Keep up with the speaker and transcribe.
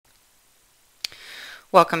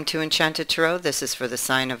Welcome to Enchanted Tarot. This is for the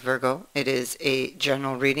sign of Virgo. It is a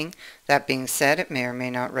general reading. That being said, it may or may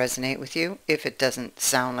not resonate with you. If it doesn't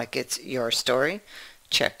sound like it's your story,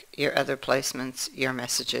 check your other placements. Your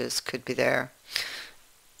messages could be there.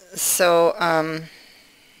 So,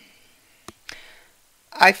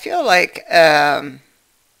 I feel like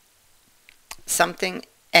something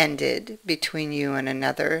ended between you and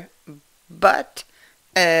another, but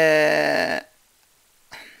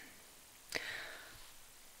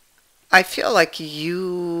I feel like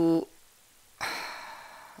you're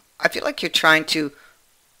trying to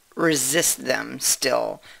resist them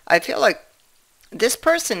still. I feel like this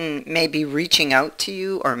person may be reaching out to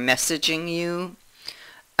you or messaging you,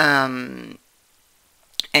 and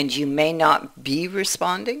you may not be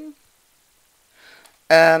responding.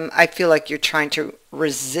 I feel like you're trying to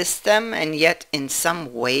resist them, and yet in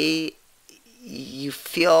some way you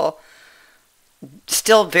feel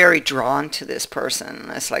still very drawn to this person.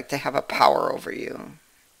 It's like they have a power over you.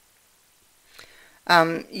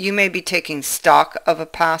 You may be taking stock of a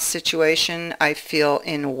past situation, I feel,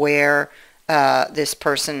 in where this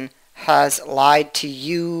person has lied to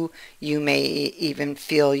you. You may even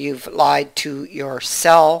feel you've lied to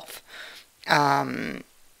yourself. Something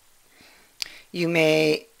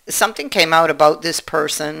came out about this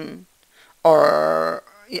person, or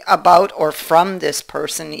about or from this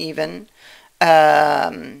person even.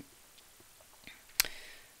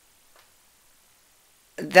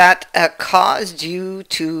 That caused you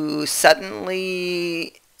to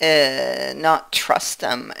suddenly not trust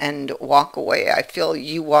them and walk away. I feel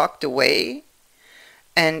you walked away,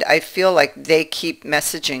 and I feel like they keep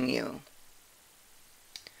messaging you.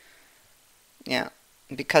 Yeah,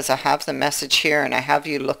 because I have the message here and I have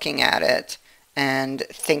you looking at it and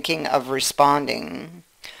thinking of responding.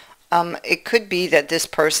 It could be that this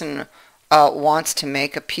person wants to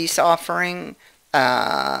make a peace offering.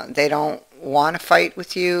 They don't want to fight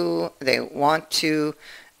with you. They want to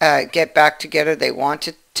get back together. They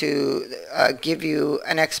wanted to give you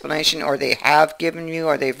an explanation, or they have given you,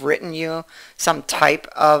 or they've written you some type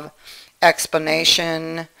of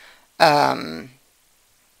explanation. A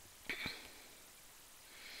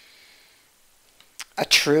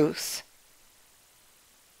truth.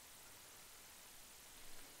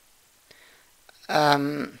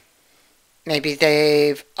 Maybe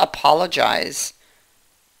they've apologized.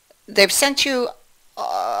 They've sent you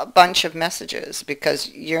a bunch of messages because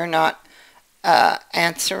you're not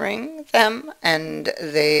answering them, and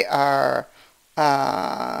they are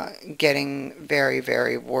getting very,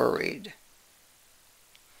 very worried.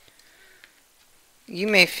 You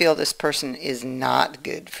may feel this person is not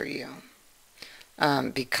good for you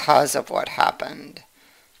because of what happened,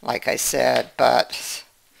 like I said, but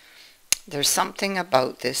there's something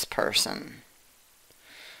about this person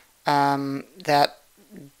that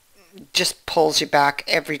just pulls you back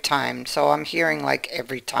every time. So I'm hearing like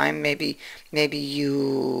every time. Maybe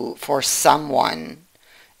you, for someone,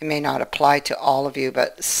 it may not apply to all of you,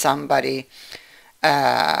 but somebody,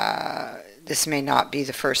 this may not be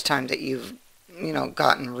the first time that you've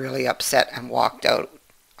gotten really upset and walked out.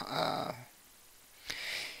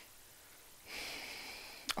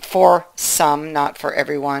 For some, not for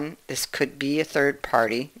everyone. This could be a third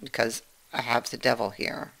party because I have the devil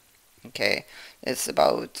here. Okay, it's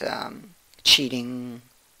about cheating,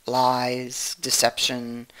 lies,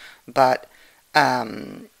 deception, but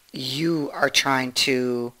you are trying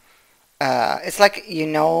to, it's like,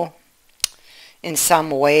 in some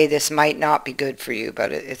way this might not be good for you,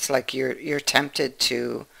 but it's like you're tempted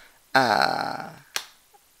to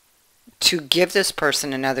give this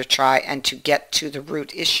person another try and to get to the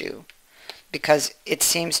root issue, because it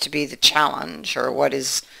seems to be the challenge, or what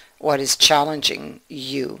is challenging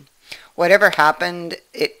you. Whatever happened,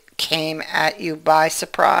 it came at you by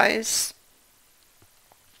surprise.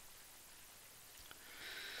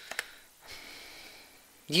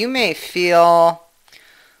 You may feel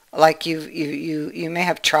like you may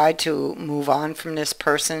have tried to move on from this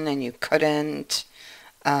person and you couldn't.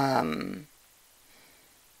 Because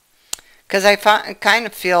I kind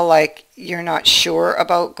of feel like you're not sure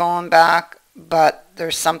about going back, but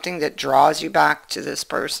there's something that draws you back to this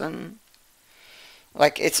person.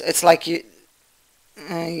 Like it's like it's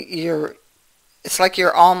like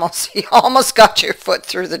you're almost you almost got your foot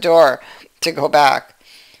through the door to go back.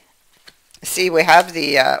 See, we have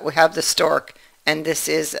the stork, and this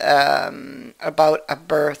is about a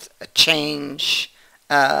birth, a change,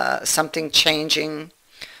 something changing.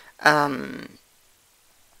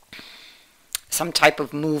 Some type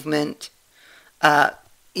of movement,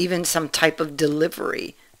 even some type of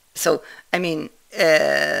delivery. So, I mean,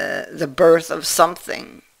 the birth of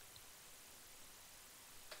something.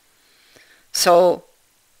 So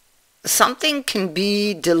something can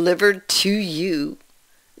be delivered to you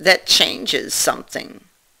that changes something.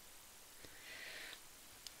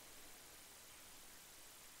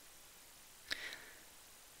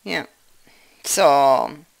 Yeah.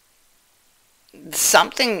 So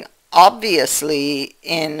something obviously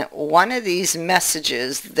in one of these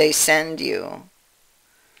messages they send you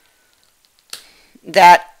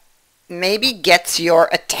that maybe gets your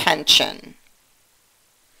attention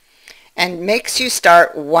and makes you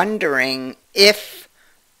start wondering if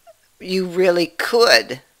you really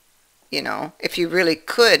could, if you really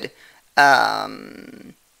could have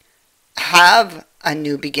a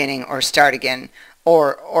new beginning or start again,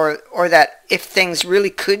 or that if things really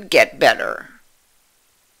could get better.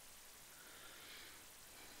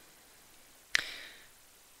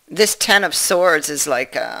 This Ten of Swords is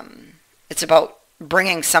like, it's about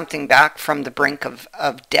bringing something back from the brink of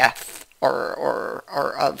death or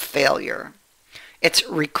of failure. It's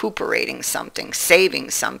recuperating something,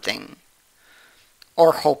 saving something,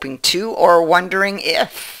 or hoping to, or wondering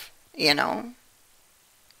if, if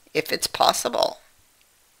it's possible.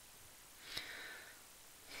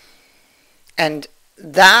 And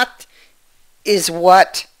that is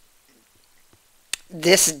what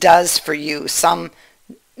this does for you. Some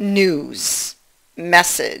news,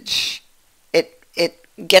 message. It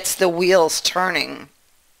gets the wheels turning.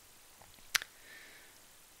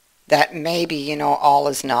 That maybe, all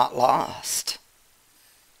is not lost.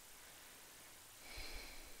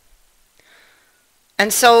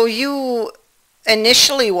 And so you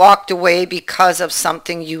initially walked away because of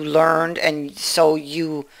something you learned, and so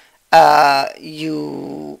you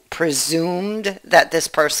presumed that this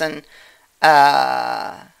person,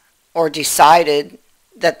 or decided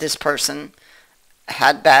that this person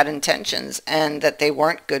had bad intentions and that they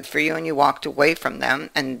weren't good for you, and you walked away from them,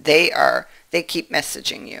 and they keep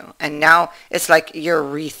messaging you, and now it's like you're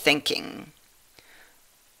rethinking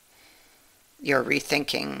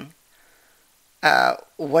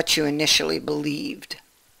what you initially believed,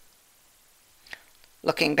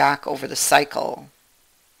 looking back over the cycle,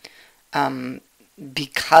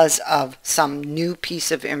 because of some new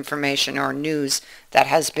piece of information or news that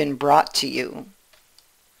has been brought to you.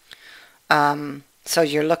 So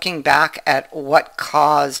you're looking back at what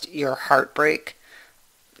caused your heartbreak.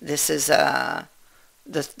 This is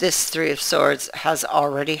this Three of Swords has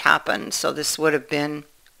already happened, so this would have been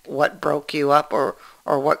what broke you up, or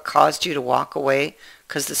what caused you to walk away,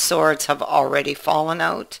 because the swords have already fallen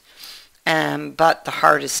out, but the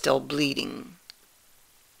heart is still bleeding.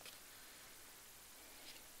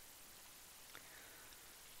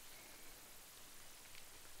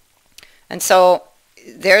 And so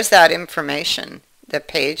there's that information the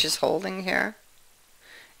page is holding here,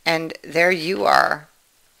 and there you are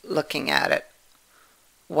looking at it,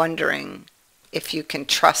 wondering if you can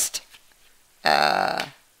trust, in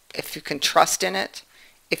it,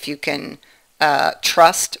 if you can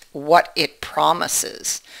trust what it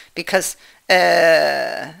promises, because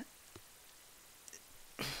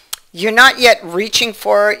you're not yet reaching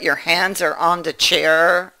for it. Your hands are on the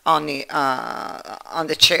chair, on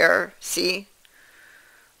the chair, see?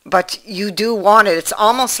 But you do want it. It's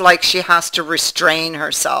almost like she has to restrain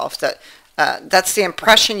herself. That's the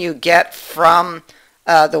impression you get from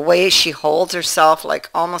the way she holds herself, like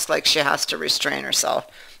almost like she has to restrain herself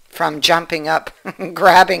from jumping up,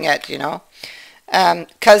 grabbing it,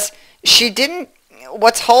 because she didn't.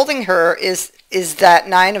 What's holding her is that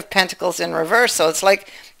Nine of Pentacles in reverse. So it's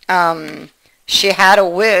like she had a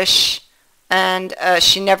wish, and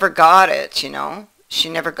she never got it. She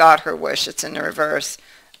never got her wish. It's in the reverse.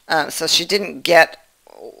 So she didn't get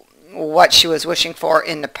what she was wishing for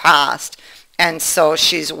in the past. And so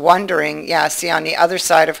she's wondering, yeah, see, on the other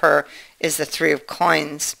side of her is the Three of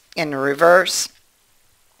Coins in the reverse.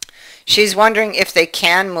 She's wondering if they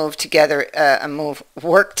can move together,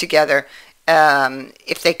 work together,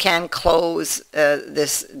 if they can close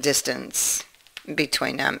this distance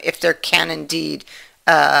between them, if there can indeed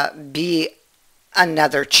be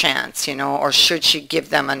another chance, or should she give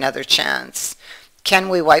them another chance? Can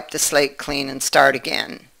we wipe the slate clean and start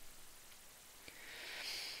again?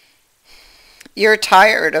 You're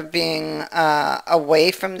tired of being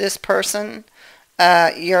away from this person.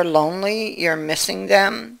 You're lonely. You're missing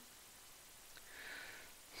them.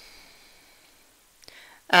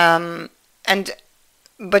 But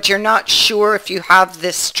you're not sure if you have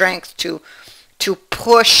this strength to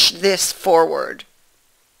push this forward.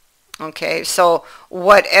 Okay, so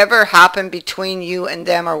whatever happened between you and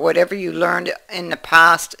them, or whatever you learned in the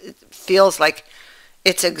past, it feels like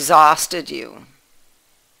it's exhausted you.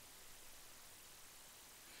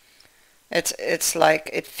 It's like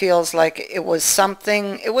it feels like it was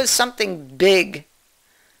something big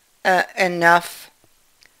enough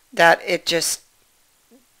that it just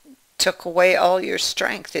took away all your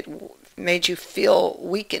strength. It made you feel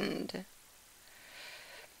weakened.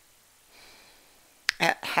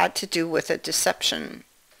 It had to do with a deception.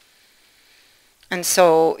 And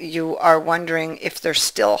so you are wondering if they're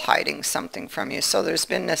still hiding something from you. So there's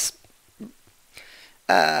been this,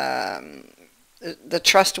 um, the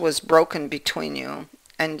trust was broken between you,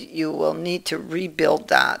 and you will need to rebuild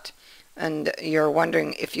that. And you're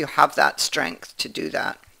wondering if you have that strength to do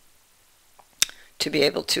that, to be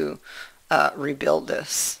able to rebuild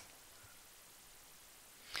this.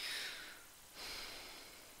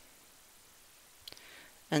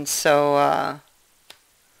 And so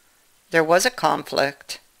there was a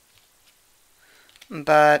conflict,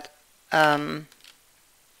 but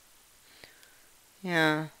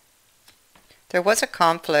yeah, there was a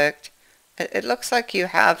conflict. It looks like you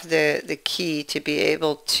have the key to be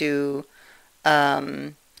able to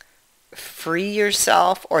um, free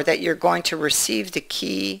yourself, or that you're going to receive the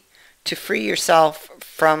key to free yourself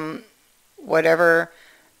from whatever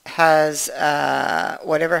has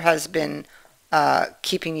been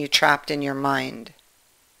keeping you trapped in your mind.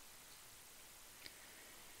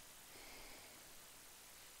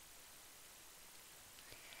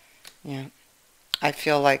 Yeah, I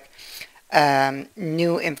feel like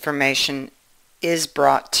new information is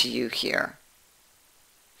brought to you here.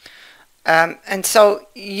 And so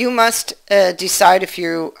you must decide if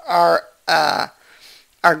you are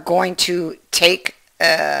going to take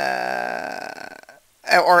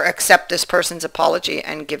or accept this person's apology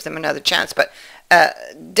and give them another chance. But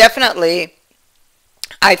definitely,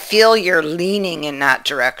 I feel you're leaning in that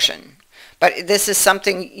direction. But this is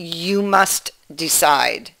something you must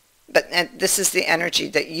decide. But this is the energy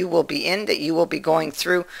that you will be in, that you will be going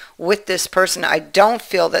through with this person. I don't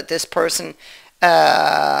feel that this person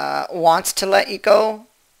wants to let you go.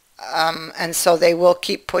 And so they will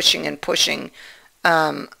keep pushing and pushing.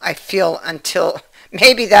 I feel until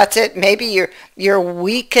maybe that's it. Maybe you're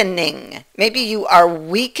weakening. Maybe you are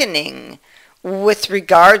weakening with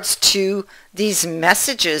regards to these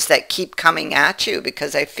messages that keep coming at you,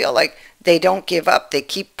 because I feel like they don't give up. They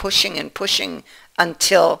keep pushing and pushing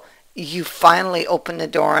until you finally open the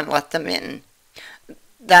door and let them in.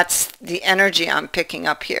 That's the energy I'm picking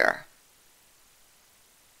up here.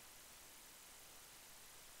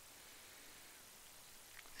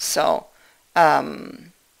 So that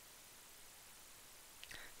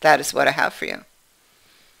is what I have for you.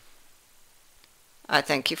 I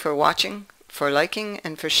thank you for watching, for liking,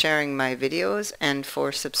 and for sharing my videos, and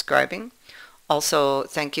for subscribing. Also,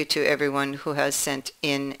 thank you to everyone who has sent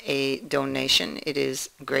in a donation. It is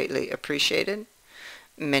greatly appreciated.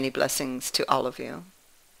 Many blessings to all of you.